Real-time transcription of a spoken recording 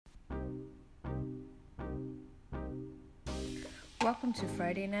Welcome to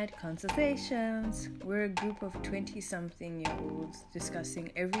Friday Night Conversations. We're a group of 20-something-year-olds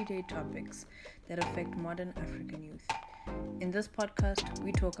discussing everyday topics that affect modern African youth. In this podcast,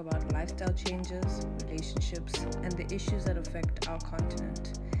 we talk about lifestyle changes, relationships, and the issues that affect our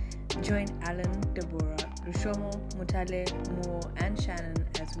continent. Join Alan, Deborah, Lushomo, Mutale, Mo, and Shannon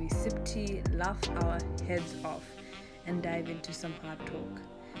as we sip tea, laugh our heads off, and dive into some hard talk.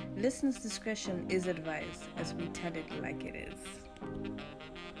 Listeners' discretion is advised as we tell it like it is.